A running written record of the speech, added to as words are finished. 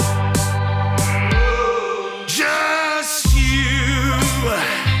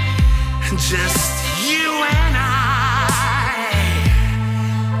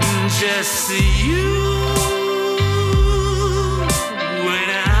just you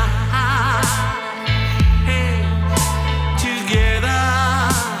and I, hey, together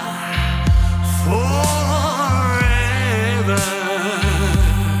forever.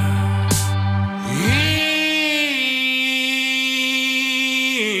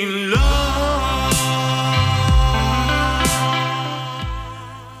 In love.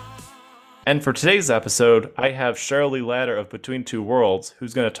 And for today's episode, I have Shirley Ladder of Between Two Worlds,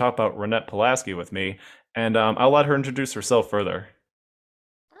 who's going to talk about Ronette Pulaski with me, and I'll let her introduce herself further.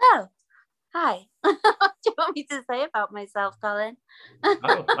 Hello. Hi. What do you want me to say about myself, Colin?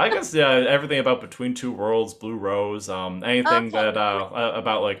 I guess everything about Between Two Worlds, Blue Rose, anything Okay. that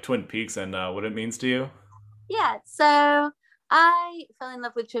about like Twin Peaks and what it means to you. Yeah, so I fell in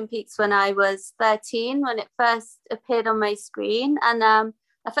love with Twin Peaks when I was 13, when it first appeared on my screen. And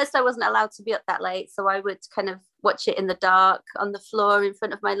at first I wasn't allowed to be up that late, so I would kind of watch it in the dark on the floor in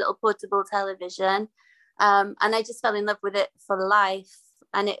front of my little portable television. And I just fell in love with it for life.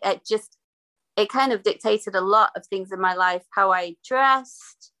 And it kind of dictated a lot of things in my life, how I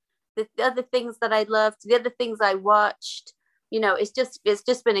dressed, the other things that I loved, the other things I watched. It's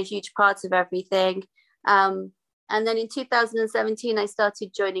just been a huge part of everything. And then in 2017, I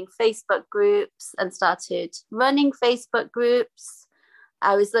started joining Facebook groups and started running Facebook groups.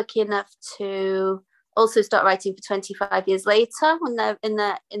 I was lucky enough to also start writing for 25 years later when they're in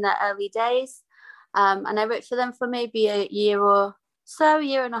the early days. And I wrote for them for maybe a year or so,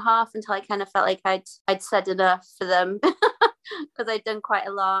 year and a half, until I kind of felt like I'd said enough for them because I'd done quite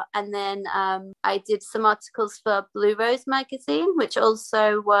a lot. And then I did some articles for Blue Rose magazine, which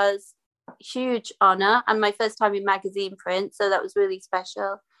also was a huge honor and my first time in magazine print. So that was really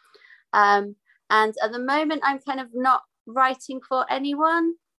special. And at the moment, I'm kind of not writing for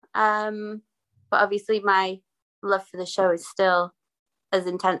anyone. But obviously my love for the show is still as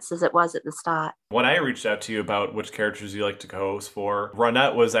intense as it was at the start. When I reached out to you about which characters you like to co-host for,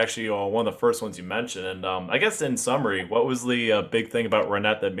 Ronette was actually one of the first ones you mentioned. And I guess in summary, what was the big thing about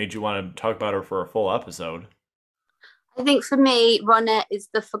Ronette that made you want to talk about her for a full episode? I think for me, Ronette is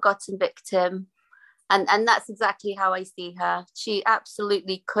the forgotten victim. And that's exactly how I see her. She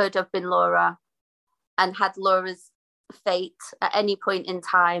absolutely could have been Laura and had Laura's fate at any point in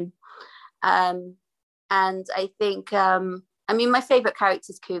time. And I think... my favorite character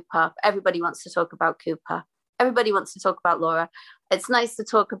is Cooper. Everybody wants to talk about Cooper. Everybody wants to talk about Laura. It's nice to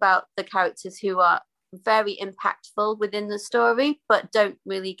talk about the characters who are very impactful within the story, but don't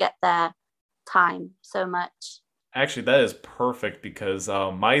really get their time so much. Actually, that is perfect because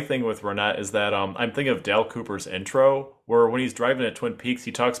my thing with Ronette is that I'm thinking of Dale Cooper's intro, where when he's driving at Twin Peaks,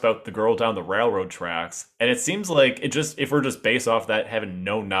 he talks about the girl down the railroad tracks. And it seems like if we're just based off that, having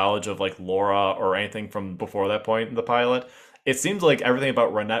no knowledge of like Laura or anything from before that point in the pilot, it seems like everything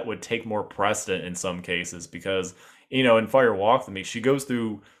about Ronette would take more precedent in some cases because, in Fire Walk with Me, she goes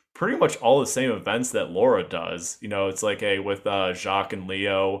through pretty much all the same events that Laura does. It's like with Jacques and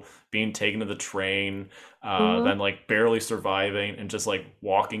Leo being taken to the train, then like barely surviving and just like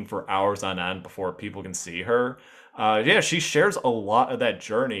walking for hours on end before people can see her. She shares a lot of that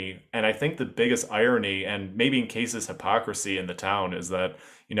journey, and I think the biggest irony, and maybe in cases hypocrisy in the town, is that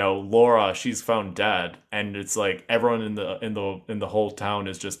Laura, she's found dead, and it's like everyone in the whole town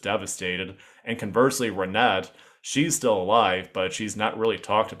is just devastated. And conversely, Ronette, she's still alive, but she's not really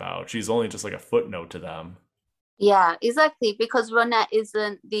talked about. She's only just like a footnote to them. Yeah, exactly. Because Ronette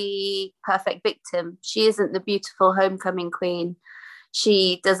isn't the perfect victim. She isn't the beautiful homecoming queen.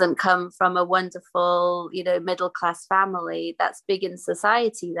 She doesn't come from a wonderful, middle-class family that's big in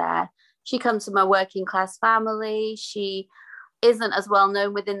society there. She comes from a working-class family. She isn't as well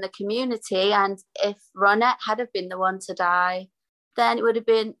known within the community. And if Ronette had have been the one to die, then it would have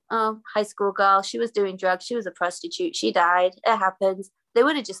been, high school girl. She was doing drugs. She was a prostitute. She died. It happens. They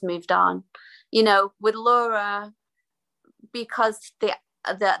would have just moved on. With Laura, because the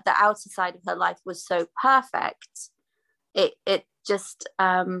outer side of her life was so perfect, it just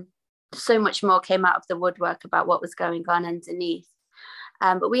so much more came out of the woodwork about what was going on underneath.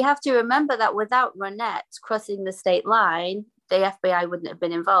 But we have to remember that without Ronette crossing the state line, the FBI wouldn't have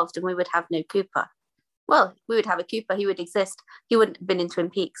been involved, and we would have no Cooper. Well, we would have a Cooper. He would exist. He wouldn't have been in Twin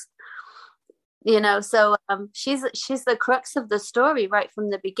Peaks. So she's the crux of the story right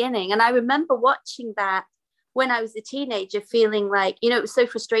from the beginning. And I remember watching that when I was a teenager, feeling like, it was so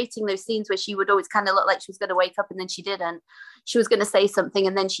frustrating, those scenes where she would always kind of look like she was going to wake up and then she didn't. She was going to say something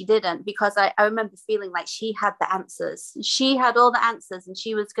and then she didn't, because I remember feeling like she had the answers. She had all the answers, and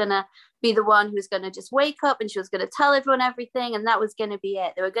she was going to be the one who was going to just wake up and she was going to tell everyone everything. And that was going to be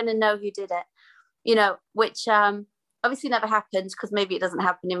it. They were going to know who did it, which obviously never happened, because maybe it doesn't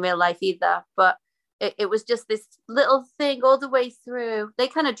happen in real life either, but it was just this little thing all the way through. They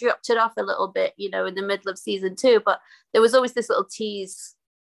kind of dropped it off a little bit, you know, in the middle of season 2, but there was always this little tease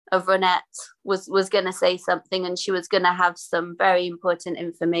of Ronette was going to say something, and she was going to have some very important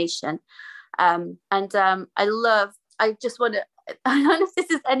information. I just want to, I don't know if this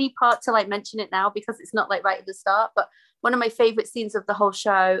is any part to like mention it now, because it's not like right at the start, but one of my favorite scenes of the whole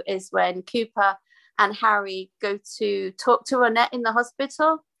show is when Cooper and Harry go to talk to Ronette in the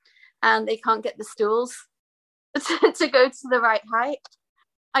hospital, and they can't get the stools to go to the right height.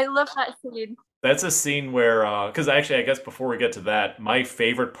 I love that scene. That's a scene where, because actually, I guess before we get to that, my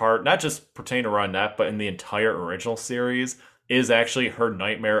favorite part, not just pertaining to Ronette, but in the entire original series, is actually her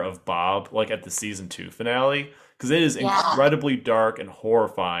nightmare of Bob, like at the season 2 finale, because it is incredibly dark and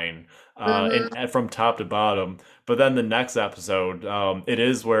horrifying, and from top to bottom. But then the next episode, it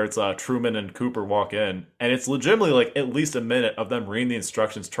is where it's Truman and Cooper walk in, and it's legitimately like at least a minute of them reading the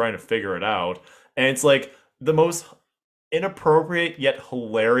instructions, trying to figure it out, and it's like the most inappropriate yet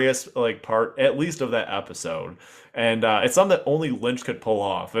hilarious like part, at least of that episode. And it's something that only Lynch could pull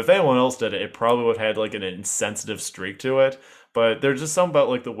off. If anyone else did it, it probably would have had like an insensitive streak to it. But there's just something about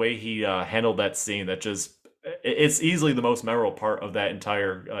like the way he handled that scene that just it's easily the most memorable part of that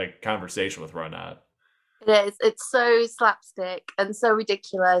entire like conversation with Ronette. It is. It's so slapstick and so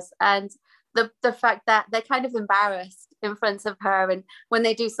ridiculous, and the fact that they're kind of embarrassed in front of her, and when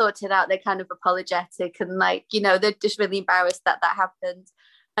they do sort it out, they're kind of apologetic and like, you know, they're just really embarrassed that happened.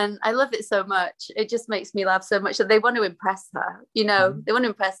 And I love it so much. It just makes me laugh so much that they want to impress her. You know, they want to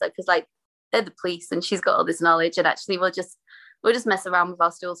impress her because like they're the police and she's got all this knowledge, and actually we'll just mess around with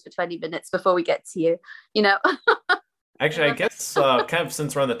our stools for 20 minutes before we get to you, you know. Actually, I guess kind of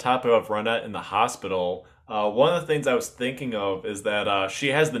since we're on the topic of Ronette in the hospital, one of the things I was thinking of is that she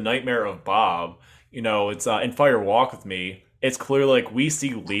has the nightmare of Bob. You know, it's in Fire Walk with Me. It's clear like we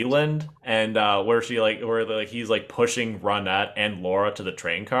see Leland and where he's like pushing Ronette and Laura to the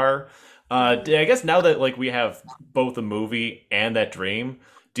train car. I guess now that like we have both the movie and that dream,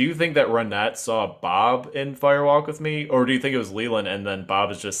 do you think that Ronette saw Bob in Fire Walk with Me, or do you think it was Leland and then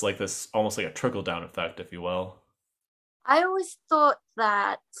Bob is just like this, almost like a trickle down effect, if you will? I always thought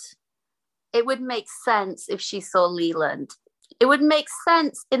that it would make sense if she saw Leland. It would make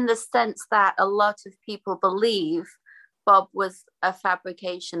sense in the sense that a lot of people believe Bob was a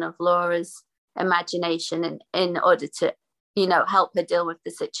fabrication of Laura's imagination in order to, you know, help her deal with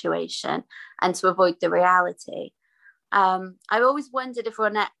the situation and to avoid the reality. I've always wondered if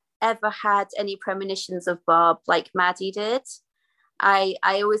Ronette ever had any premonitions of Bob like Maddie did. I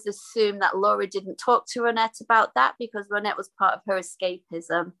always assumed that Laura didn't talk to Ronette about that because Ronette was part of her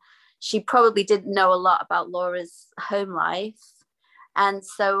escapism. She probably didn't know a lot about Laura's home life. And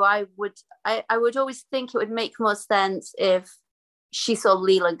so I would always think it would make more sense if she saw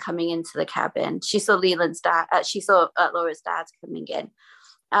Leland coming into the cabin. She saw Leland's dad. She saw Laura's dad coming in.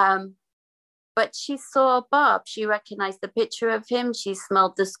 But she saw Bob. She recognized the picture of him. She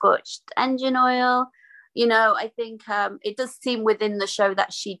smelled the scorched engine oil. You know, I think it does seem within the show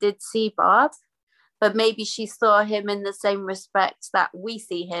that she did see Bob, but maybe she saw him in the same respect that we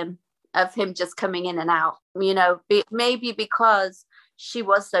see him, of him just coming in and out. You know, maybe because she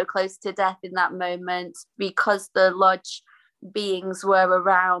was so close to death in that moment, because the lodge beings were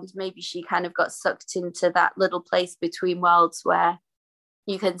around, maybe she kind of got sucked into that little place between worlds where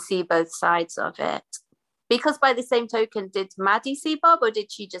you can see both sides of it. Because by the same token, did Maddie see Bob, or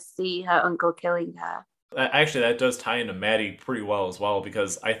did she just see her uncle killing her? Actually, that does tie into Maddie pretty well as well,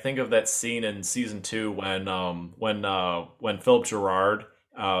 because I think of that scene in season 2 when Philip Gerard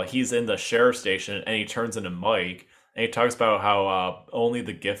he's in the sheriff station and he turns into Mike and he talks about how only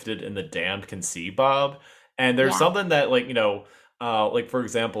the gifted and the damned can see Bob. And there's something that like, you know, like for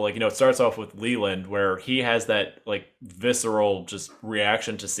example, like, you know, it starts off with Leland where he has that like visceral just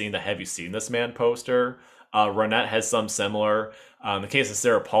reaction to seeing the "Have you seen this man" poster. Ronette has some similar. In the case of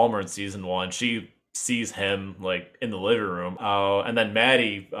Sarah Palmer in season 1, she sees him like in the living room. And then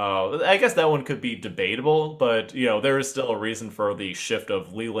Maddie, I guess that one could be debatable, but you know, there is still a reason for the shift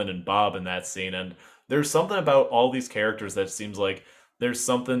of Leland and Bob in that scene. And there's something about all these characters that seems like there's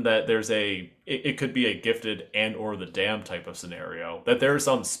something that it could be a gifted and or the damned type of scenario, that there's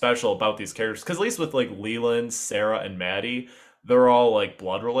something special about these characters. Because at least with like Leland, Sarah, and Maddie, they're all like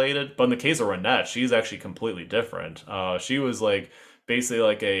blood related. But in the case of Ronette, she's actually completely different. She was like basically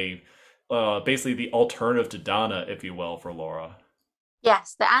like basically the alternative to Donna, if you will, for Laura.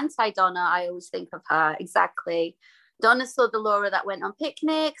 Yes, the anti-Donna, I always think of her, exactly. Donna saw the Laura that went on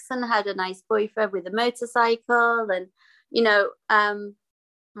picnics and had a nice boyfriend with a motorcycle. And, you know,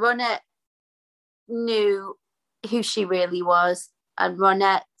 Ronette knew who she really was, and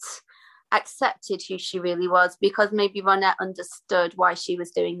Ronette accepted who she really was, because maybe Ronette understood why she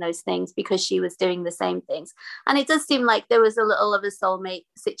was doing those things, because she was doing the same things. And it does seem like there was a little of a soulmate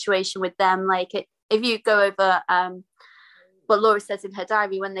situation with them. Like if you go over what Laura says in her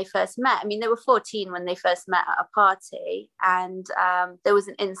diary when they first met, I mean, they were 14 when they first met at a party, and there was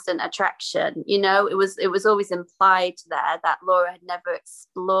an instant attraction. You know, it was always implied there that Laura had never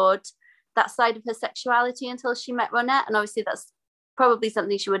explored that side of her sexuality until she met Ronette. And obviously that's probably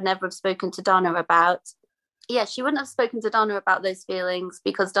something she would never have spoken to Donna about. Yeah, she wouldn't have spoken to Donna about those feelings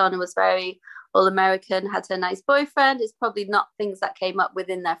because Donna was very all-American, had her nice boyfriend. It's probably not things that came up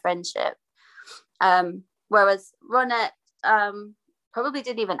within their friendship. Whereas Ronette probably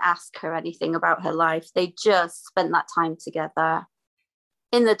didn't even ask her anything about her life. They just spent that time together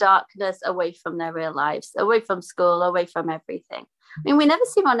in the darkness, away from their real lives, away from school, away from everything. I mean, we never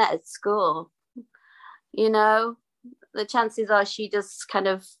see Ronette at school. You know, the chances are she just kind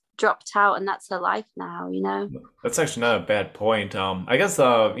of dropped out and that's her life now, you know. That's actually not a bad point. I guess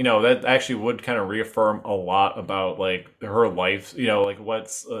that actually would kind of reaffirm a lot about like her life, like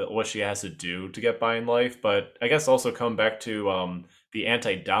what she has to do to get by in life. But I guess also come back to the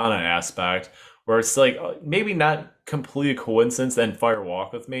anti-Donna aspect, where it's like maybe not completely a coincidence then Fire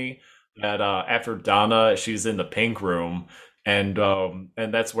Walk with Me that after Donna she's in the pink room. And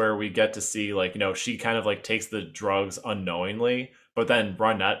that's where we get to see like she kind of like takes the drugs unknowingly, but then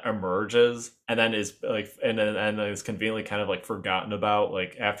Ronette emerges and then is like and is conveniently kind of like forgotten about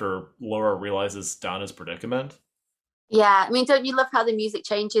like after Laura realizes Donna's predicament. Yeah, I mean, don't you love how the music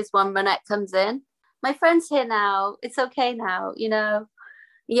changes when Ronette comes in? My friend's here now. It's okay now, you know.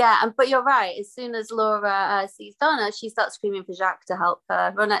 Yeah, but you're right. As soon as Laura sees Donna, she starts screaming for Jacques to help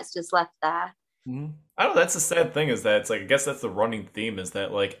her. Ronette's just left there. Mhm. I don't know. That's the sad thing is that it's like I guess that's the running theme is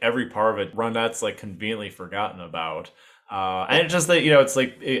that like every part of it, Ronette's like conveniently forgotten about, and it's just that it's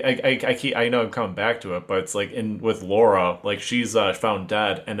like I know I'm coming back to it, but it's like in with Laura, like she's found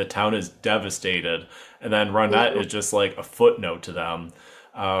dead and the town is devastated, and then Ronette is just like a footnote to them.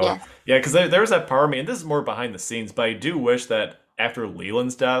 Yeah. Yeah, because there's that part of me, and this is more behind the scenes, but I do wish that after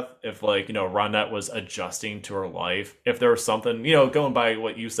Leland's death, if like, Ronette was adjusting to her life, if there was something, going by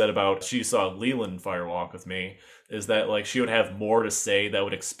what you said about she saw Leland Firewalk with Me, is that like she would have more to say that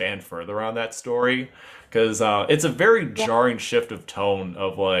would expand further on that story. Because it's a very jarring shift of tone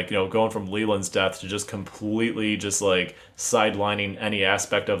of like, going from Leland's death to just completely just like sidelining any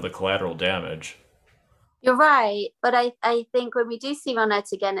aspect of the collateral damage. You're right. But I think when we do see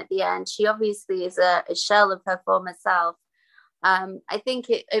Ronette again at the end, she obviously is a shell of her former self. I think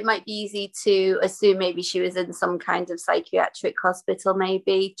it might be easy to assume maybe she was in some kind of psychiatric hospital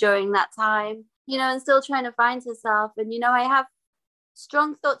maybe during that time, and still trying to find herself. And, I have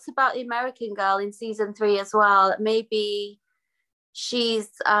strong thoughts about the American Girl in season 3 as well. Maybe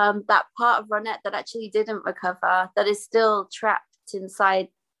she's that part of Ronette that actually didn't recover, that is still trapped inside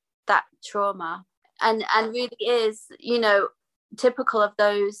that trauma. And really is, typical of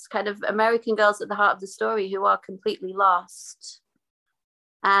those kind of American girls at the heart of the story who are completely lost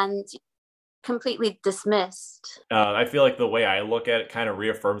and completely dismissed. I feel like the way I look at it kind of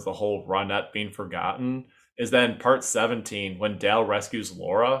reaffirms the whole Ronette being forgotten is then part 17, when Dal rescues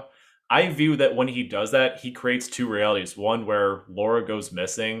Laura. I view that when he does that, he creates two realities. One where Laura goes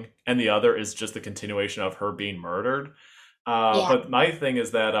missing, and the other is just the continuation of her being murdered. But my thing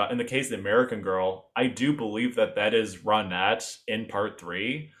is that in the case of the American Girl, I do believe that that is Ronette in part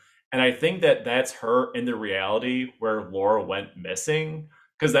 3. And I think that that's her in the reality where Laura went missing.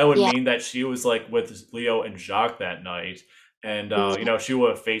 Because that would mean that she was like with Leo and Jacques that night. And, she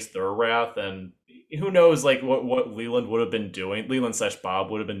would have faced their wrath. And who knows like what Leland would have been doing, Leland slash Bob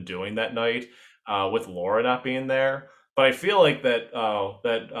would have been doing that night with Laura not being there. But I feel like that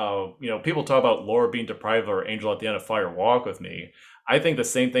people talk about Laura being deprived of her angel at the end of Fire Walk with Me. I think the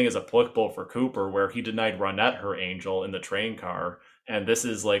same thing is applicable for Cooper, where he denied Ronette her angel in the train car, and this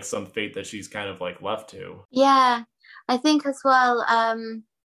is like some fate that she's kind of like left to. Yeah, I think as well.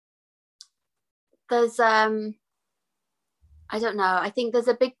 There's I don't know. I think there's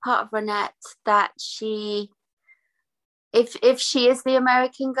a big part of Ronette that if she is the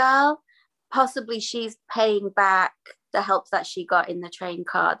American Girl, possibly she's paying back the help that she got in the train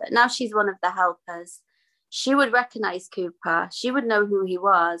car, that now she's one of the helpers. She would recognize Cooper. She would know who he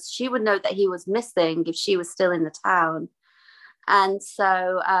was. She would know that he was missing if she was still in the town. And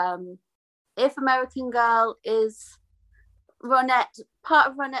so if American Girl is Ronette, part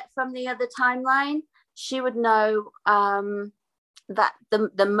of Ronette from the other timeline, she would know that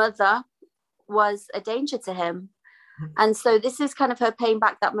the mother was a danger to him. And so this is kind of her paying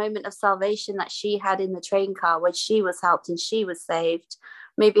back that moment of salvation that she had in the train car when she was helped and she was saved.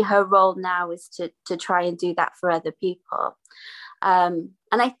 Maybe her role now is to try and do that for other people. And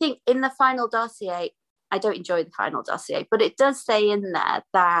I think in the final dossier, I don't enjoy the final dossier, but it does say in there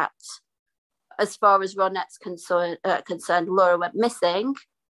that as far as Ronette's concerned, Laura went missing.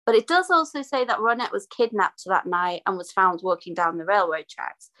 But it does also say that Ronette was kidnapped that night and was found walking down the railroad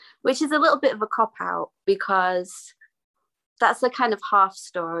tracks, which is a little bit of a cop-out because that's a kind of half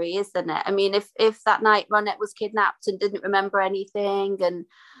story, isn't it? I mean, if that night Ronette was kidnapped and didn't remember anything and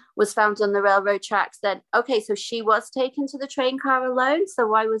was found on the railroad tracks, then okay, so she was taken to the train car alone. So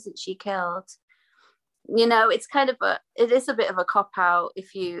why wasn't she killed? You know, it is a bit of a cop out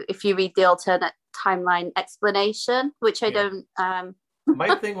if you read the alternate timeline explanation, which I Yeah. don't.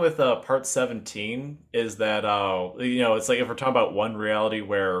 My thing with part 17 is that it's like if we're talking about one reality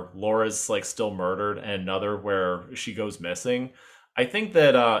where Laura's like still murdered and another where she goes missing, I think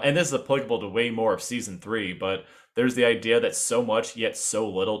that and this is applicable to way more of season 3, but there's the idea that so much yet so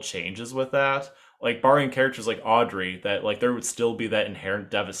little changes with that. Like barring characters like Audrey, that like there would still be that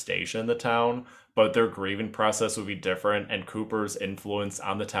inherent devastation in the town, but their grieving process would be different and Cooper's influence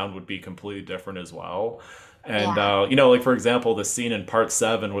on the town would be completely different as well. And Yeah. like for example, the scene in part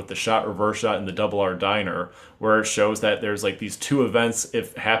 7 with the shot reverse shot in the Double R diner, where it shows that there's like these two events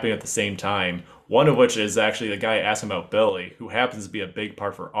if happening at the same time. One of which is actually the guy asking about Billy, who happens to be a big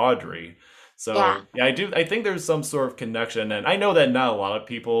part for Audrey. Yeah. So yeah, I do. I think there's some sort of connection, and I know that not a lot of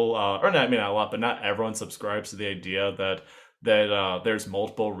people, or not, I mean not a lot, but not everyone subscribes to the idea that there's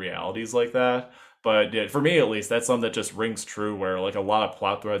multiple realities like that. But yeah, for me at least, that's something that just rings true, where like a lot of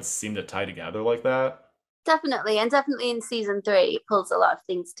plot threads seem to tie together like that. Definitely. And definitely in season 3, it pulls a lot of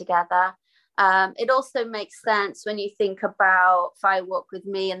things together. It also makes sense when you think about Fire Walk with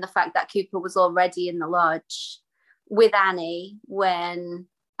Me and the fact that Cooper was already in the lodge with Annie when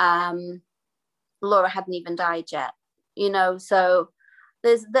Laura hadn't even died yet, so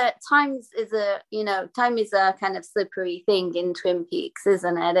there's that time is a kind of slippery thing in Twin Peaks,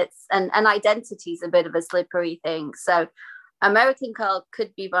 isn't it? It's and identity is a bit of a slippery thing. So American Girl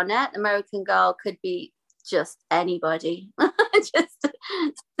could be Ronette, American Girl could be just anybody, just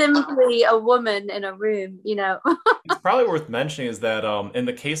simply a woman in a room. It's probably worth mentioning is that in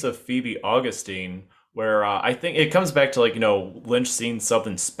the case of Phoebe Augustine, where I think it comes back to like Lynch seeing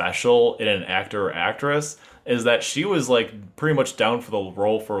something special in an actor or actress, is that she was like pretty much down for the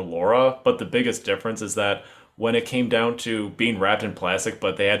role for Laura, but the biggest difference is that when it came down to being wrapped in plastic,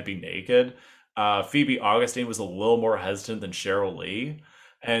 but they had to be naked, Phoebe Augustine was a little more hesitant than Cheryl Lee.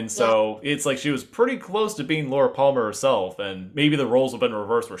 And Yeah. so it's like she was pretty close to being Laura Palmer herself, and maybe the roles would have been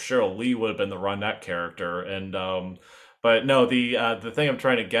reversed where Cheryl Lee would have been the Ronette character. And but no, the thing I'm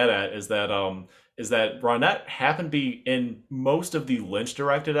trying to get at is that Ronette happened to be in most of the Lynch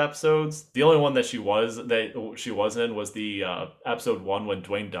directed episodes. The only one that she was in was the episode 1 when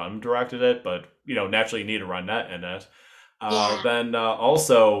Dwayne Dunn directed it, but naturally you need a Ronette in it. Yeah. Then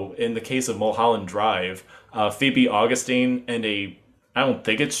also in the case of Mulholland Drive, Phoebe Augustine and I don't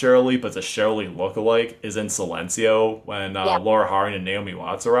think it's Cheryl Lee, but it's a Cheryl Lee lookalike, is in Silencio when Yeah. Laura Harring and Naomi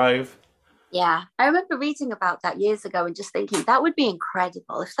Watts arrive. Yeah. I remember reading about that years ago and just thinking that would be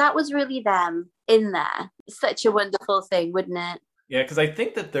incredible if that was really them in there. It's such a wonderful thing, wouldn't it? Yeah, because I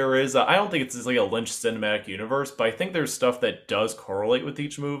think that there is. I don't think it's just like a Lynch cinematic universe, but I think there's stuff that does correlate with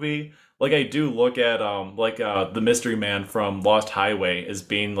each movie. Like I do look at the Mystery Man from Lost Highway as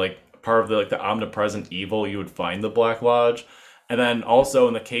being like part of the omnipresent evil you would find in the Black Lodge. And then also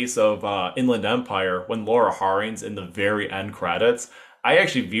in the case of Inland Empire, when Laura Harring's in the very end credits, I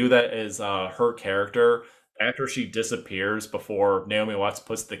actually view that as her character after she disappears before Naomi Watts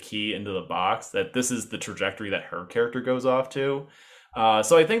puts the key into the box, that this is the trajectory that her character goes off to.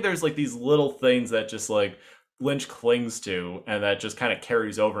 So I think there's like these little things that just like Lynch clings to and that just kind of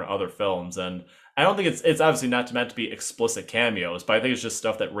carries over in other films. And I don't think it's obviously not meant to be explicit cameos, but I think it's just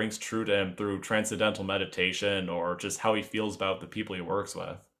stuff that rings true to him through transcendental meditation or just how he feels about the people he works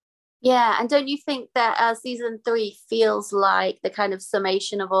with. Yeah. And don't you think that season 3 feels like the kind of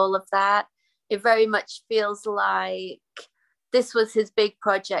summation of all of that? It very much feels like this was his big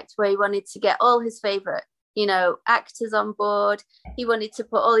project where he wanted to get all his favorite, actors on board. He wanted to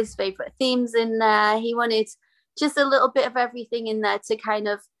put all his favorite themes in there. He wanted just a little bit of everything in there to kind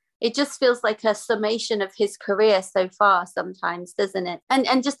of, it just feels like a summation of his career so far sometimes, doesn't it?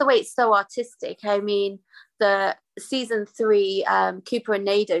 And just the way it's so artistic. I mean, the season 3 Cooper and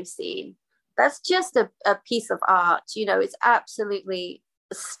Nado scene, that's just a piece of art. It's absolutely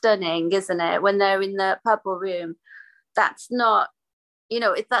stunning, isn't it? When they're in the purple room, that's not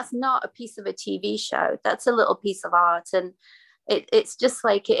That's not a piece of a TV show. That's a little piece of art. And it's just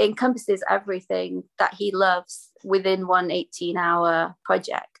like it encompasses everything that he loves within one 18-hour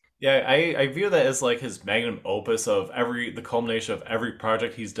project. Yeah, I view that as like his magnum opus of the culmination of every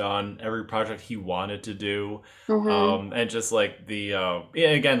project he's done, every project he wanted to do, and just like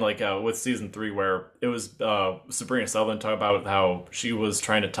again, like with season 3 where it was Sabrina Sutherland talking about how she was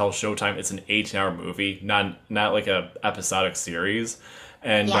trying to tell Showtime it's an 18-hour movie, not like a episodic series.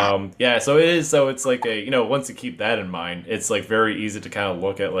 And so it is. So it's like once you keep that in mind, it's like very easy to kind of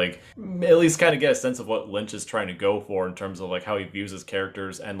look at like at least kind of get a sense of what Lynch is trying to go for in terms of like how he views his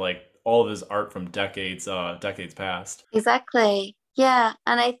characters and like all of his art from decades past. Exactly. Yeah.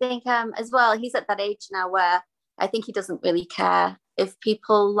 And I think as well, he's at that age now where I think he doesn't really care if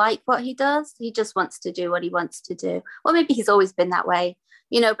people like what he does. He just wants to do what he wants to do. Or maybe he's always been that way.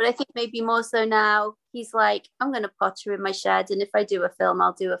 But I think maybe more so now he's like, I'm going to potter in my shed. And if I do a film,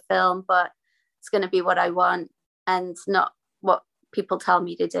 I'll do a film, but it's going to be what I want and not what people tell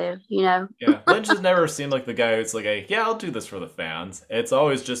me to do, Yeah. Lynch has never seemed like the guy who's like, I'll do this for the fans. It's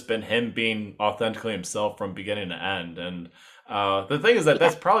always just been him being authentically himself from beginning to end. And the thing is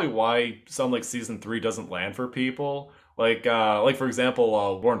that's probably why some like season 3 doesn't land for people. Like for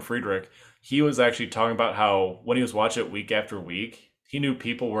example, Warren Friedrich, he was actually talking about how when he was watching it week after week, he knew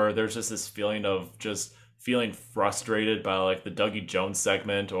people where there's just this feeling of just feeling frustrated by like the Dougie Jones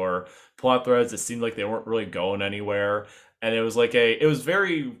segment or plot threads that seemed like they weren't really going anywhere. And it was like it was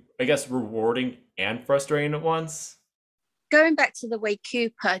very, I guess, rewarding and frustrating at once. Going back to the way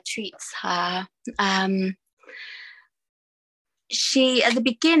Cooper treats her, she, at the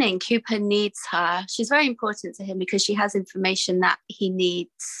beginning, Cooper needs her. She's very important to him because she has information that he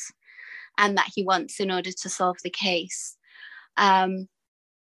needs and that he wants in order to solve the case.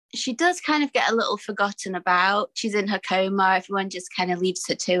 She does kind of get a little forgotten about. She's in her coma. Everyone just kind of leaves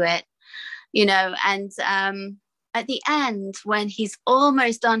her to it, and at the end, when he's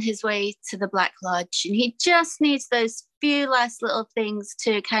almost on his way to the Black Lodge and he just needs those few last little things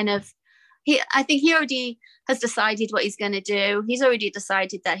to kind of, I think he already has decided what he's going to do. He's already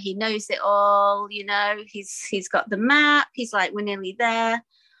decided that he knows it all, he's got the map. He's like, we're nearly there.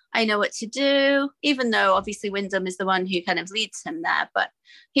 I know what to do, even though obviously Wyndham is the one who kind of leads him there. But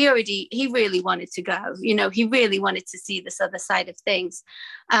he really wanted to go. He really wanted to see this other side of things.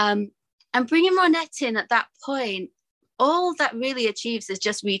 And bringing Ronette in at that point, all that really achieves is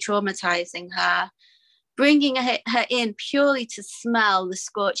just re-traumatizing her, bringing her in purely to smell the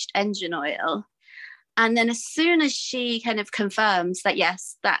scorched engine oil. And then as soon as she kind of confirms that,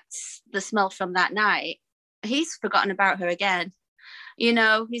 yes, that's the smell from that night, he's forgotten about her again.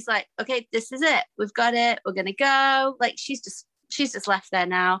 He's like, okay, this is it. We've got it. We're going to go. Like she's just left there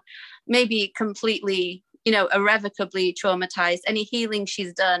now, maybe completely, irrevocably traumatized. Any healing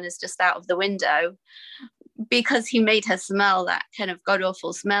she's done is just out of the window because he made her smell that kind of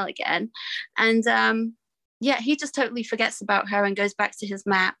god-awful smell again. And he just totally forgets about her and goes back to his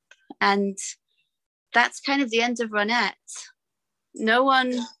map. And that's kind of the end of Ronette. No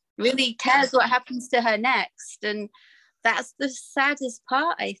one really cares what happens to her next. And that's the saddest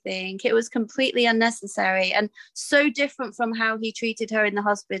part, I think. It was completely unnecessary and so different from how he treated her in the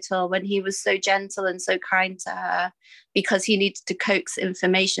hospital when he was so gentle and so kind to her because he needed to coax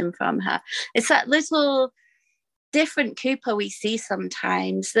information from her. It's that little different Cooper we see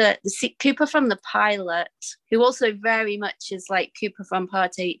sometimes, the Cooper from the pilot, who also very much is like Cooper from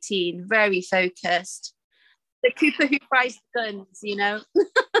Part 18, very focused. The Cooper who fries guns,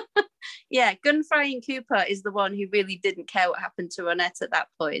 Yeah, gun frying Cooper is the one who really didn't care what happened to Ronette at that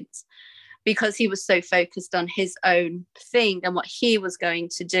point because he was so focused on his own thing and what he was going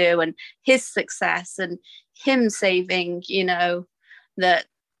to do and his success and him saving, the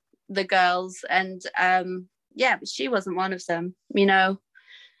girls. And but she wasn't one of them,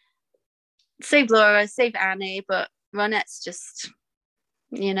 Save Laura, save Annie, but Ronette's just,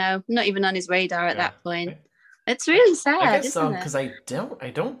 not even on his radar at that point. It's really sad, I guess, isn't it? because I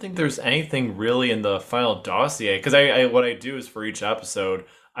don't think there's anything really in the final dossier. Because I what I do is for each episode,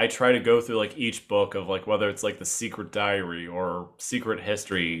 I try to go through like each book of like whether it's like the Secret Diary or Secret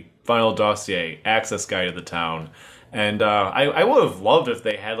History, Final Dossier, Access Guide to the Town, and I would have loved if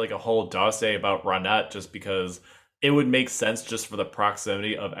they had like a whole dossier about Ronette, just because it would make sense just for the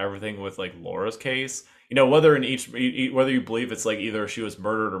proximity of everything with like Laura's case. Whether whether you believe it's like either she was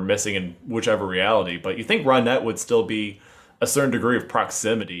murdered or missing in whichever reality, but you think Ronette would still be a certain degree of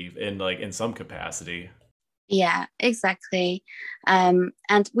proximity in some capacity. Yeah, exactly. And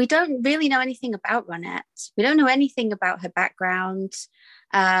we don't really know anything about Ronette. We don't know anything about her background.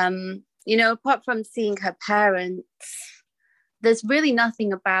 Apart from seeing her parents, there's really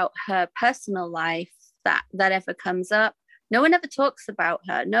nothing about her personal life that ever comes up. No one ever talks about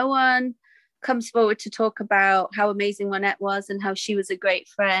her. No one comes forward to talk about how amazing Ronette was and how she was a great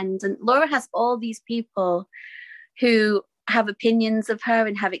friend. And Laura has all these people who have opinions of her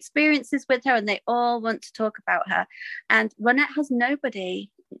and have experiences with her, and they all want to talk about her. And Ronette has nobody.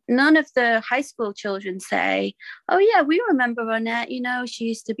 None of the high school children say, oh yeah, we remember Ronette, she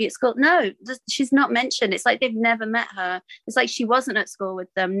used to be at school. No, she's not mentioned. It's like they've never met her. It's like she wasn't at school with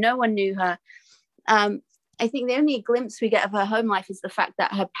them. No one knew her. I think the only glimpse we get of her home life is the fact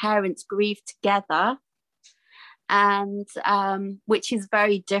that her parents grieved together, and which is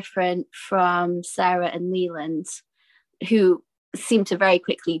very different from Sarah and Leland, who seem to very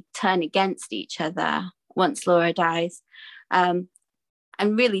quickly turn against each other once Laura dies.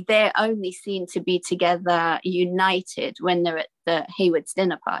 And really, they're only seen to be together, united, when they're at the Hayward's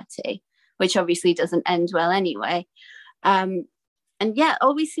dinner party, which obviously doesn't end well anyway. And yeah,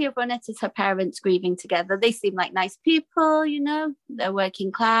 all we see of Ronette is her parents grieving together. They seem like nice people, they're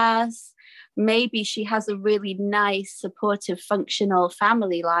working class. Maybe she has a really nice, supportive, functional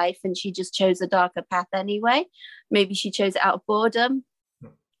family life, and she just chose a darker path anyway. Maybe she chose it out of boredom.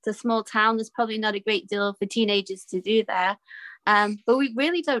 It's a small town. There's probably not a great deal for teenagers to do there. But we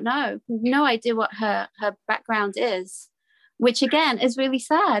really don't know. We've no idea what her background is, which again is really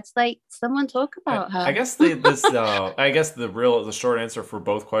sad. Like, someone talk about her. I guess the short answer for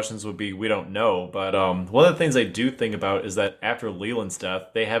both questions would be we don't know. But one of the things I do think about is that after Leland's death,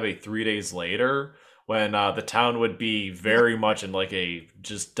 they have a 3 days later when the town would be very much in like a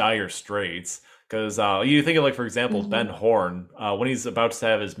just dire straits. Because you think of, like, for example, Ben Horn, when he's about to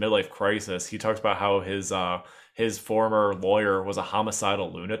have his midlife crisis, he talks about how his former lawyer was a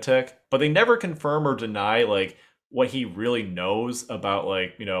homicidal lunatic, but they never confirm or deny like what he really knows about,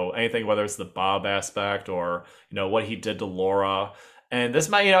 like, anything, whether it's the Bob aspect or, what he did to Laura. And this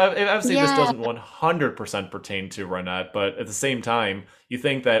might, obviously this doesn't 100% pertain to Ronette, but at the same time, you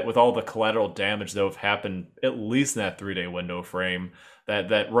think that with all the collateral damage that would have happened, at least in that 3-day window frame,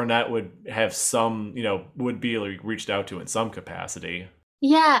 that Ronette would have some, would be like reached out to in some capacity.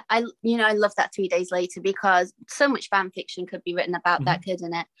 Yeah, I love that 3 days later, because so much fan fiction could be written about that,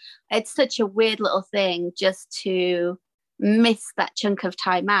 couldn't it? It's such a weird little thing just to miss that chunk of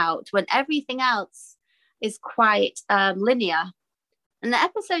time out when everything else is quite linear. And the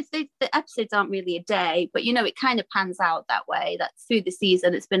episodes aren't really a day, but it kind of pans out that way. That through the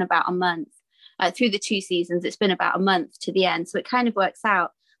season, it's been about a month. Through the 2 seasons, it's been about a month to the end, so it kind of works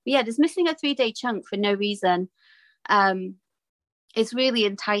out. But yeah, just missing a 3-day chunk for no reason. It's really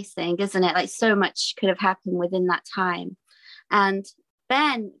enticing, isn't it? Like, so much could have happened within that time. And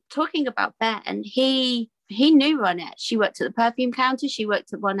Ben, talking about Ben, he knew Ronette. She worked at the perfume counter. She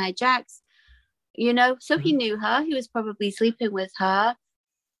worked at One Eye Jack's, so he knew her. He was probably sleeping with her,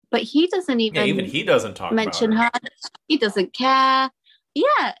 but he doesn't even he doesn't talk mention about her. He doesn't care.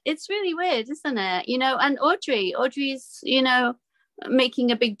 Yeah, it's really weird, isn't it? And Audrey's,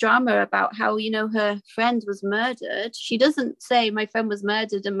 making a big drama about how, her friend was murdered. She doesn't say my friend was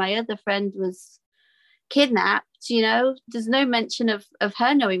murdered and my other friend was kidnapped. There's no mention of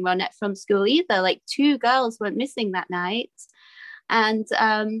her knowing Ronette from school either. Like, 2 girls went missing that night, and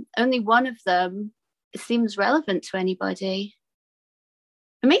only one of them seems relevant to anybody.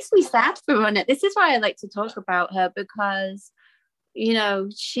 It makes me sad for Ronette. This is why I like to talk about her, because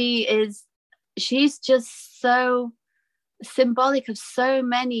she's just so symbolic of so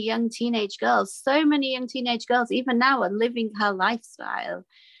many young teenage girls. So many young teenage girls, even now, are living her lifestyle,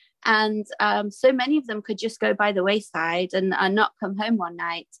 and so many of them could just go by the wayside and not come home one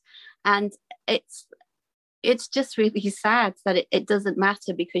night. And it's just really sad that it doesn't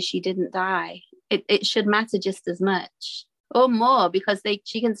matter because she didn't die. It should matter just as much or more, because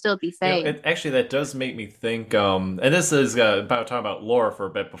she can still be saved. Actually, that does make me think, and this is about talking about Laura for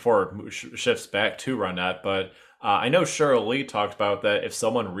a bit before it shifts back to Ronette, but I know Cheryl Lee talked about that if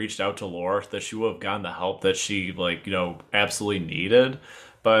someone reached out to Laura, that she would have gotten the help that she, absolutely needed.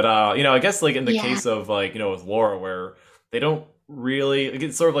 But, I guess, like, in the case of, with Laura, where they don't really,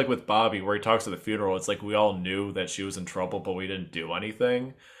 it's sort of like with Bobby, where he talks at the funeral, it's like we all knew that she was in trouble, but we didn't do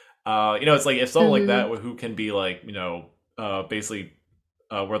anything. It's like if someone like that, who can be, like, basically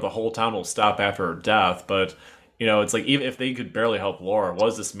where the whole town will stop after her death, but it's like even if they could barely help Laura, what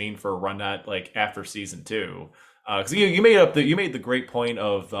does this mean for Ronette, like, after season 2? Because you made the great point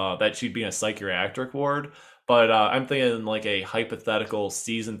of that she'd be in a psychiatric ward, but I'm thinking like a hypothetical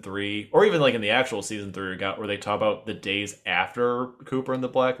season 3, or even like in the actual season 3 where they talk about the days after Cooper and the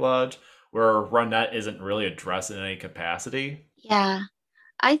Black Lodge, where Ronette isn't really addressed in any capacity. Yeah.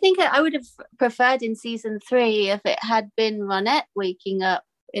 I think I would have preferred in season three if it had been Ronette waking up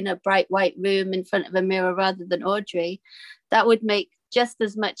in a bright white room in front of a mirror rather than Audrey. That would make just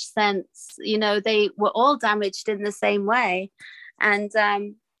as much sense. You know, they were all damaged in the same way. And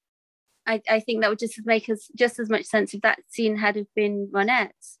I think that would just make us just as much sense if that scene had have been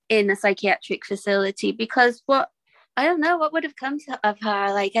Ronette in a psychiatric facility. Because what I don't know what would have come of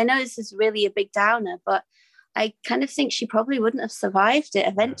her. Like, I know this is really a big downer, but I kind of think she probably wouldn't have survived it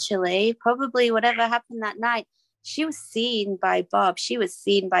eventually. Probably whatever happened that night, she was seen by Bob. She was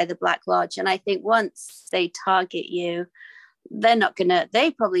seen by the Black Lodge. And I think once they target you,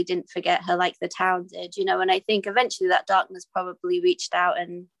 they probably didn't forget her like the town did, you know. And I think eventually that darkness probably reached out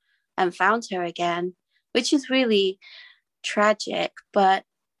and found her again, which is really tragic. But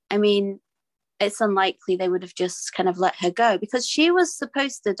I mean, it's unlikely they would have just kind of let her go because she was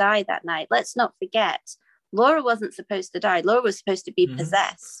supposed to die that night. Let's not forget, Laura wasn't supposed to die. Laura was supposed to be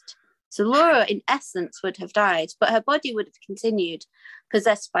possessed. So Laura, in essence, would have died, but her body would have continued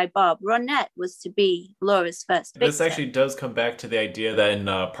possessed by Bob. Ronette was to be Laura's first victim. This actually does come back to the idea that in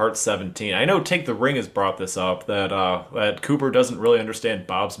part 17, I know Take the Ring has brought this up, that Cooper doesn't really understand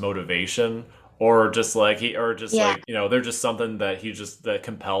Bob's motivation, or just like like, you know, they're just something that that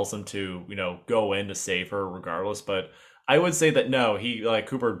compels him to, you know, go in to save her regardless. But I would say that no,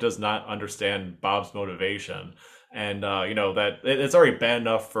 Cooper does not understand Bob's motivation. And you know, that it's already bad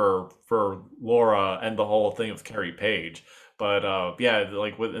enough for Laura and the whole thing with Carrie Page. But yeah,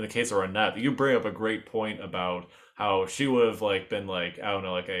 like in the case of Ronette, you bring up a great point about how she would have like been like, I don't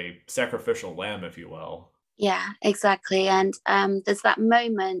know, like a sacrificial lamb, if you will. Yeah, exactly. And there's that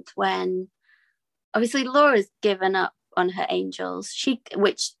moment when obviously Laura's given up on her angels,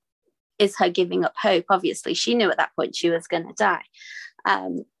 which is her giving up hope. Obviously, she knew at that point she was going to die.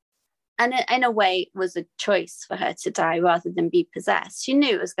 And in a way, it was a choice for her to die rather than be possessed. She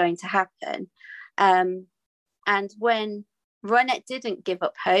knew it was going to happen. And when Ronette didn't give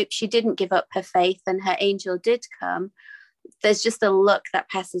up hope, she didn't give up her faith, and her angel did come, there's just a look that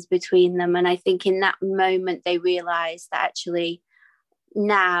passes between them. And I think in that moment, they realized that actually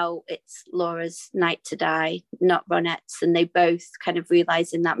now it's Laura's night to die, not Ronette's. And they both kind of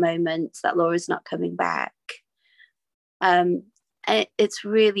realize in that moment that Laura's not coming back. It's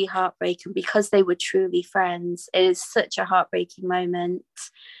really heartbreaking because they were truly friends. It is such a heartbreaking moment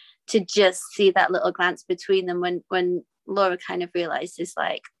to just see that little glance between them when Laura kind of realizes,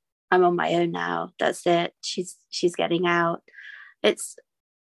 like, I'm on my own now. That's it. She's getting out. It's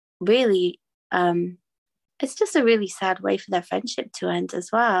really it's just a really sad way for their friendship to end as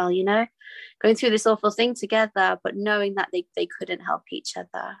well, you know, going through this awful thing together, but knowing that they couldn't help each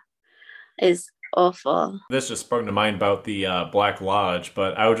other is awful. This just sprung to mind about the Black Lodge,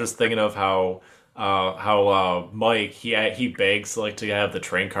 but I was just thinking of how Mike he begs like to have the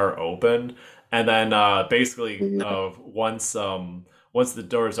train car open, and then basically once the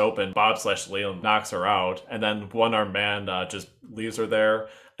door is open, Bob / Leland knocks her out, and then one armed man just leaves her there,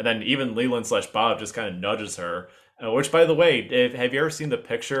 and then even Leland / Bob just kind of nudges her. Which, by the way, have you ever seen the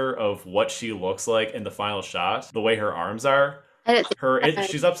picture of what she looks like in the final shot? The way her arms are.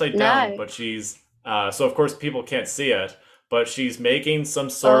 She's upside down, but she's so of course people can't see it, but she's making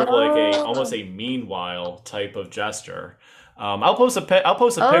some sort of like almost a meanwhile type of gesture. I'll post a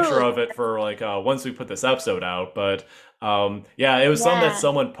picture of it for like once we put this episode out. But yeah, it was something that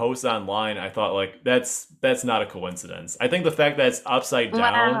someone posted online. I thought like that's not a coincidence. I think the fact that it's upside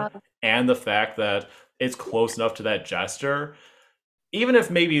down and the fact that it's close enough to that gesture, even if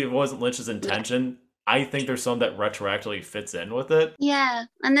maybe it wasn't Lynch's intention. I think there's some that retroactively fits in with it. Yeah,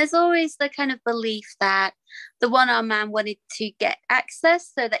 and there's always the kind of belief that the one-armed man wanted to get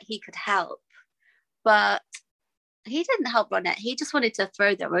access so that he could help. But he didn't help Ronette. He just wanted to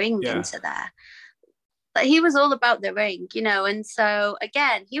throw the ring into there. But he was all about the ring, you know. And so,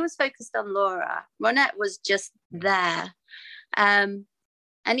 again, he was focused on Laura. Ronette was just there. And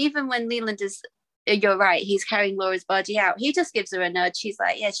even when Leland is, you're right, he's carrying Laura's body out, he just gives her a nudge. He's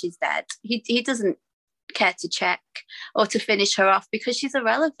like, yeah, she's dead. He doesn't care to check or to finish her off because she's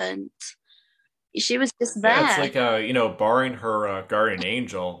irrelevant. She was just there. Yeah, it's like you know, barring her guardian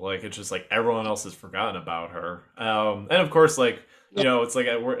angel, like it's just like everyone else has forgotten about her. And of course, like you know, it's like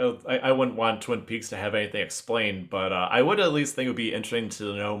I wouldn't want Twin Peaks to have anything explained, but I would at least think it would be interesting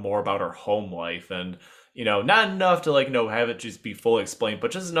to know more about her home life, and you know, not enough to like you know have it just be fully explained,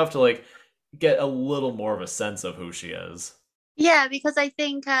 but just enough to like get a little more of a sense of who she is. Yeah, because I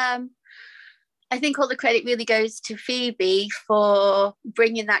think I think all the credit really goes to Phoebe for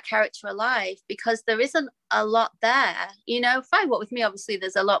bringing that character alive, because there isn't a lot there. Fine, what with me, obviously,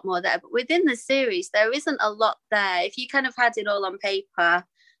 there's a lot more there, but within the series, there isn't a lot there. If you kind of had it all on paper,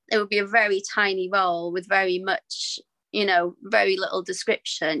 it would be a very tiny role with very much, very little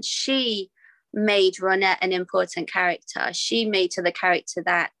description. She made Ronette an important character. She made her the character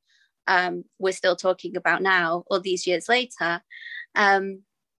that we're still talking about now, all these years later.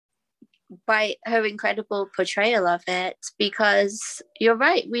 By her incredible portrayal of it, because you're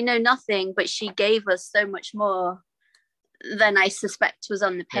right, we know nothing, but she gave us so much more than I suspect was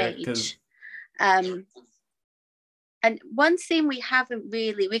on the page. And one scene we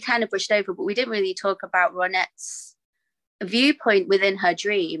kind of brushed over, but we didn't really talk about Ronette's viewpoint within her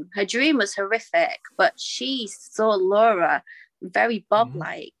dream. Her dream was horrific, but she saw Laura very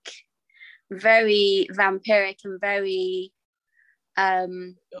Bob-like, very vampiric, and very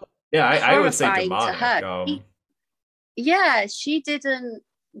I would say demonic. demonic. She didn't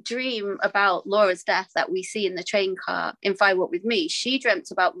dream about Laura's death that we see in the train car in Fire Walk With Me. She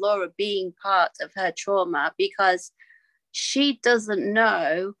dreamt about Laura being part of her trauma, because she doesn't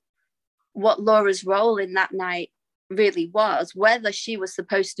know what Laura's role in that night really was, whether she was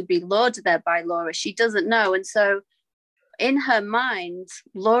supposed to be lured there by Laura. She doesn't know. And so in her mind,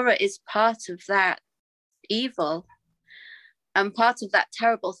 Laura is part of that evil and part of that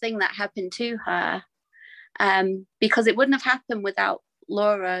terrible thing that happened to her, because it wouldn't have happened without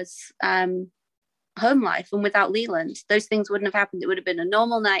Laura's home life and without Leland. Those things wouldn't have happened. It would have been a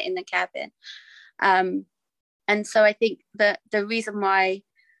normal night in the cabin. And so I think that the reason why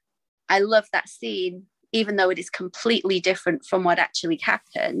I love that scene, even though it is completely different from what actually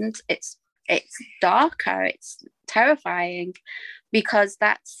happened, it's darker, it's terrifying, because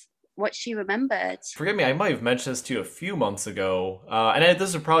that's what she remembered. Forgive me, I might have mentioned this to you a few months ago, and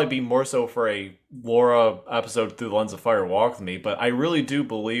this would probably be more so for a Laura episode through the lens of Fire Walk With Me, but I really do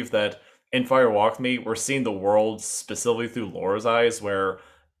believe that in Fire Walk With Me, we're seeing the world specifically through Laura's eyes, where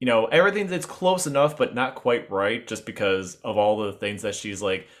everything that's close enough but not quite right, just because of all the things that she's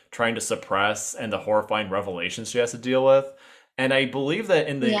like trying to suppress and the horrifying revelations she has to deal with. And I believe that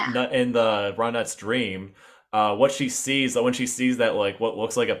in the Ronette's dream, what she sees, when she sees that like what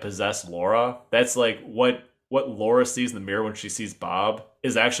looks like a possessed Laura, that's like what Laura sees in the mirror when she sees Bob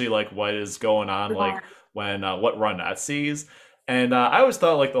is actually like what is going on, like when what Ronette sees. And I always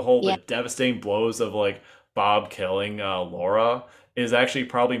thought like the devastating blows of like Bob killing Laura is actually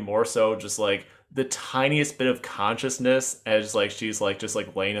probably more so just like the tiniest bit of consciousness as like she's like just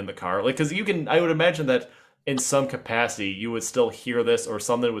like laying in the car, like, because I would imagine that in some capacity you would still hear this, or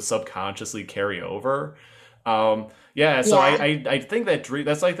something would subconsciously carry over. I think that dream,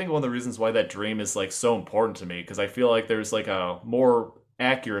 that's I think one of the reasons why that dream is like so important to me, because I feel like there's like a more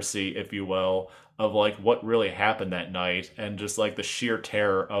accuracy, if you will, of like what really happened that night, and just like the sheer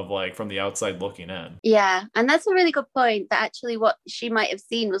terror of like from the outside looking in. Yeah, and that's a really good point, that actually what she might have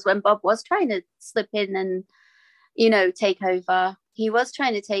seen was when Bob was trying to slip in and take over. He was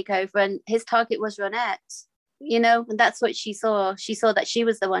trying to take over, and his target was Ronette, and that's what she saw. She saw that she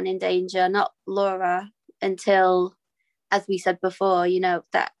was the one in danger, not Laura, until, as we said before,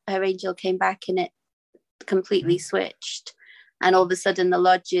 that her angel came back and it completely switched. And all of a sudden, the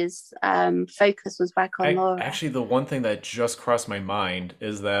lodge's focus was back on Laura. Actually, the one thing that just crossed my mind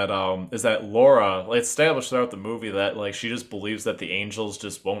is that Laura, it's established throughout the movie that like she just believes that the angels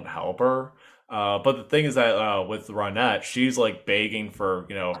just won't help her. But the thing is that with Ronette, she's like begging for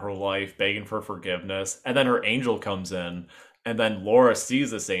her life, begging for forgiveness, and then her angel comes in, and then Laura sees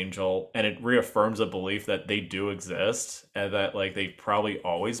this angel, and it reaffirms a belief that they do exist, and that like they've probably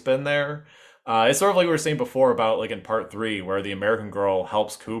always been there. It's sort of like we were saying before about like in part 3 where the American girl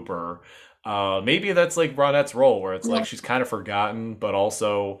helps Cooper. Maybe that's like Ronette's role, where it's like she's kind of forgotten, but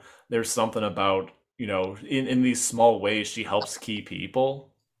also there's something about, in these small ways she helps key people.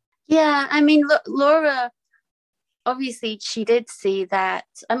 Yeah, I mean, Laura, obviously she did see that.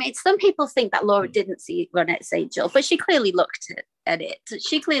 I mean, some people think that Laura didn't see Ronette's angel, but she clearly looked at it.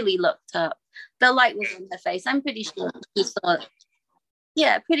 She clearly looked up. The light was on her face. I'm pretty sure she saw it.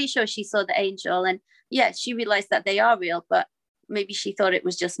 Yeah, pretty sure she saw the angel, and she realized that they are real, but maybe she thought it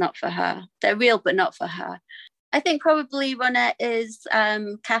was just not for her. They're real, but not for her. I think probably Ronette is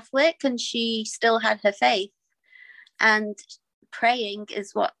Catholic, and she still had her faith, and praying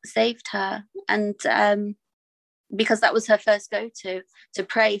is what saved her. And because that was her first go-to, to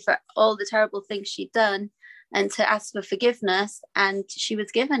pray for all the terrible things she'd done and to ask for forgiveness, and she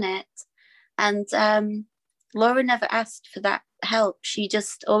was given it. And Laura never asked for that help. She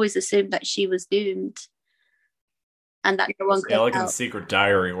just always assumed that she was doomed. and that no one Yeah, could like in the help. Secret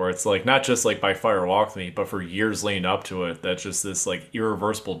Diary, where it's like not just like by fire walk with me, but for years leading up to it, that's just this like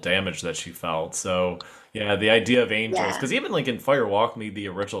irreversible damage that she felt. So yeah, the idea of angels, Yeah, because even like in Fire Walk with Me, the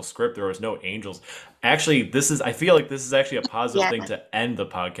original script, there was no angels. Actually, I feel like this is actually a positive yeah. thing to end the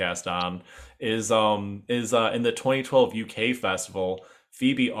podcast on. Is in the 2012 UK festival,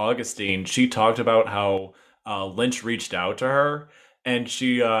 Phoebe Augustine, she talked about how Lynch reached out to her and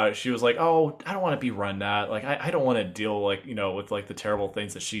she was like, "Oh, I don't want to be Ronette. Like, I don't want to deal like with like the terrible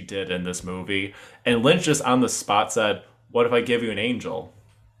things that she did in this movie." And Lynch just on the spot said, "What if I give you an angel?"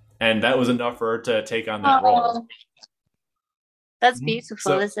 And that was enough for her to take on that role. Oh, that's Mhm. beautiful,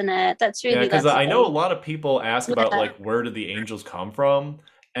 So isn't it? That's yeah, really because I know a lovely. lot of people ask about Yeah, like where did the angels come from,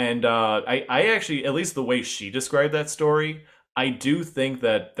 and I actually, at least the way she described that story, I do think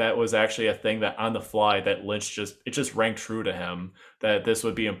that that was actually a thing that on the fly that Lynch just it just rang true to him that this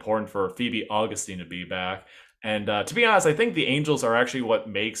would be important for Phoebe Augustine to be back. And to be honest, I think the angels are actually what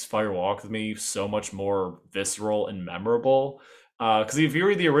makes Fire Walk with Me so much more visceral and memorable. Because if you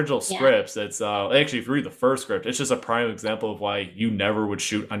read the original yeah. scripts, it's actually if you read the first script, it's just a prime example of why you never would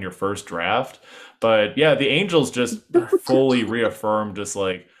shoot on your first draft. But yeah, the Angels just fully reaffirmed just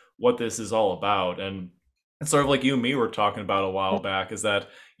like what this is all about, and it's sort of like you and me were talking about a while back. Is that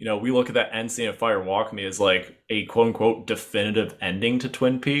we look at that end scene of Fire Walk Me as like a quote unquote definitive ending to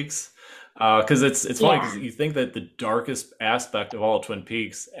Twin Peaks. Because it's funny because Yeah, you think that the darkest aspect of all of Twin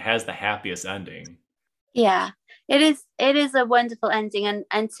Peaks has the happiest ending. yeah. It is a wonderful ending,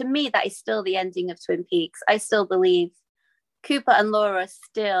 and to me that is still the ending of Twin Peaks. I still believe Cooper and Laura are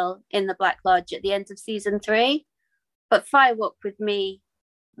still in the Black Lodge at the end of season 3, but Firewalk with Me,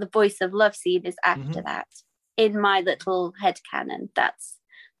 the voice of love scene is after Hmm. that. In my little head canon, that's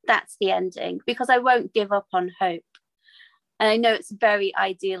the ending because I won't give up on hope. And I know it's very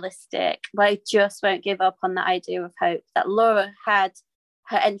idealistic, but I just won't give up on the idea of hope that Laura had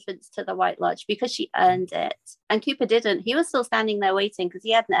her entrance to the White Lodge because she earned it. And Cooper didn't. He was still standing there waiting because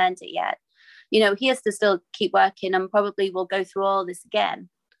he hadn't earned it yet. He has to still keep working and probably will go through all this again.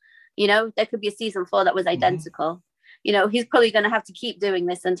 There could be a season 4 that was Hmm. identical. He's probably going to have to keep doing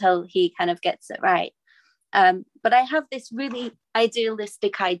this until he kind of gets it right. But I have this really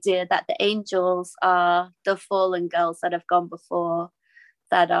idealistic idea that the angels are the fallen girls that have gone before,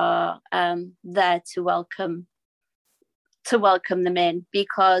 that are there to welcome them in.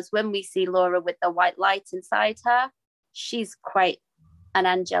 Because when we see Laura with the white light inside her, she's quite an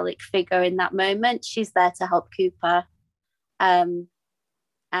angelic figure in that moment. She's there to help Cooper, um,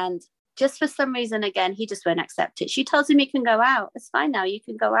 and just for some reason, again, he just won't accept it. She tells him he can go out. It's fine now. You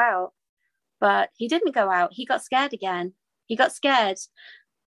can go out. But he didn't go out. He got scared again. He got scared.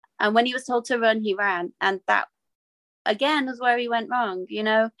 And when he was told to run, he ran. And that again is where he went wrong.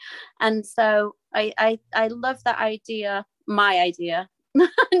 And so I love that idea, my idea,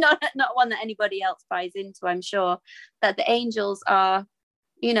 not one that anybody else buys into, I'm sure, that the angels are,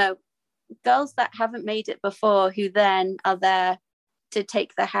 you know, girls that haven't made it before who then are there to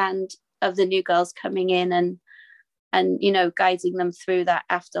take the hand of the new girls coming in and guiding them through that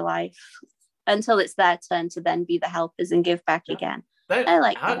afterlife until it's their turn to then be the helpers and give back again. I That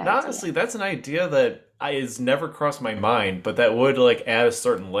like that idea. honestly, that's an idea that has never crossed my mind, but that would like add a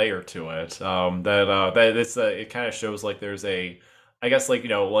certain layer to it. That it kind of shows like there's a, I guess like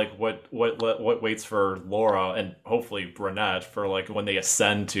like what waits for Laura and hopefully Brunette for like when they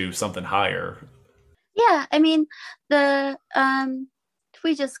ascend to something higher. Yeah, I mean, the if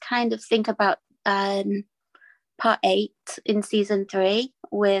we just kind of think about part 8 in season 3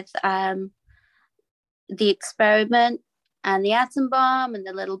 with the experiment and the atom bomb and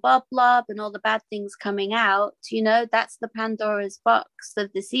the little Bob blob and all the bad things coming out, that's the Pandora's box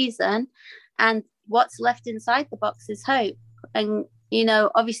of the season. And what's left inside the box is hope. And,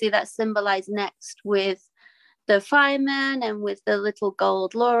 obviously that's symbolized next with the fireman and with the little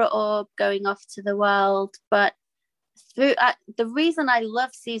gold Laura orb going off to the world. But the reason I love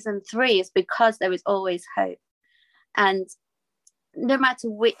season 3 is because there is always hope. And no matter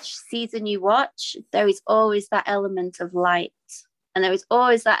which season you watch, there is always that element of light and there is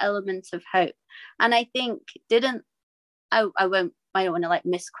always that element of hope. And I think didn't I don't want to like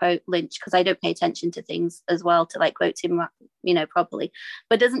misquote Lynch because I don't pay attention to things as well to like quote him properly.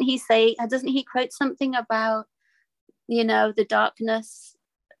 But doesn't he quote something about the darkness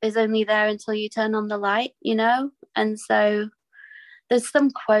is only there until you turn on the light. And so there's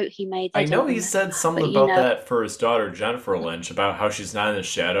some quote he made, I I know don't he remember, said something but about that for his daughter Jennifer Lynch about how she's not in the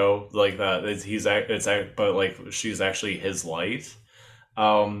shadow like that. But like she's actually his light.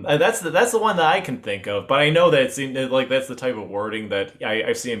 And that's the one that I can think of. But I know that it seemed like that's the type of wording that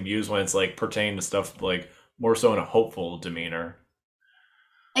I see him use when it's like pertaining to stuff like more so in a hopeful demeanor.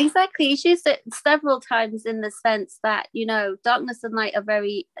 Exactly. She used it several times in the sense that, darkness and light are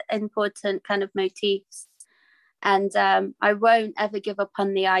very important kind of motifs. And I won't ever give up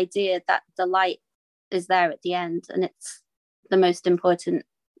on the idea that the light is there at the end, and it's the most important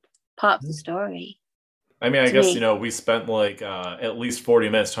part of the story. I mean, I to guess, me. we spent like at least 40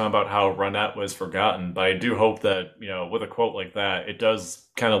 minutes talking about how Ronette was forgotten, but I do hope that, with a quote like that, it does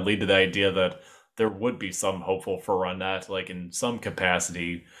kind of lead to the idea that there would be some hopeful for Ronette, like in some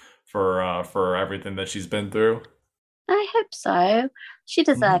capacity for everything that she's been through. I hope so. She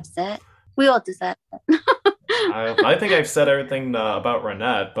deserves it. We all deserve it. I think I've said everything about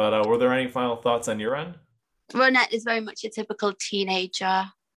Ronette, but were there any final thoughts on your end? Ronette is very much a typical teenager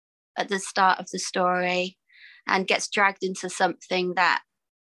at the start of the story and gets dragged into something that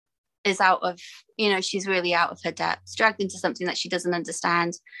is out of, she's really out of her depth, dragged into something that she doesn't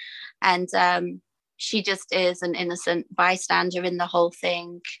understand. And she just is an innocent bystander in the whole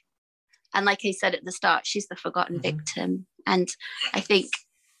thing. And like I said at the start, she's the forgotten victim. And I think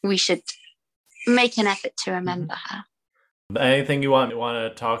we should make an effort to remember her. Anything you want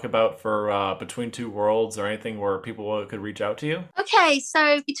to talk about for Between Two Worlds, or anything where people could reach out to you? Okay,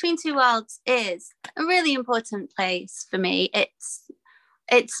 so Between Two Worlds is a really important place for me.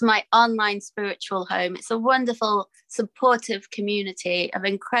 It's my online spiritual home. It's a wonderful, supportive community of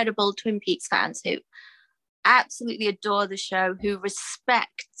incredible Twin Peaks fans who absolutely adore the show, who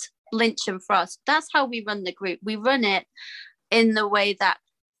respect Lynch and Frost. That's how we run the group. We run it in the way that,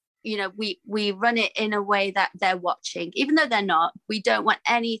 we run it in a way that they're watching, even though they're not. We don't want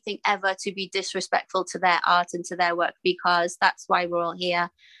anything ever to be disrespectful to their art and to their work, because that's why we're all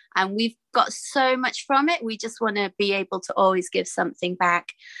here. And we've got so much from it. We just want to be able to always give something back.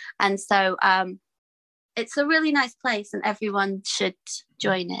 And so it's a really nice place, and everyone should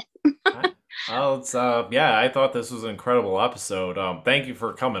join it. Well, it's I thought this was an incredible episode. Thank you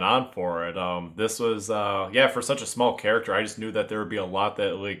for coming on for it. This was for such a small character, I just knew that there would be a lot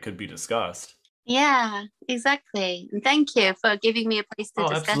that could be discussed. Yeah, exactly. And thank you for giving me a place to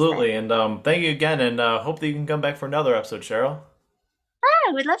discuss Absolutely. it. And thank you again, and hope that you can come back for another episode, Cheryl.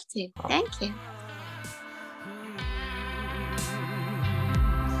 I would love to. Thank you.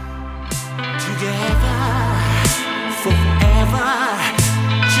 Together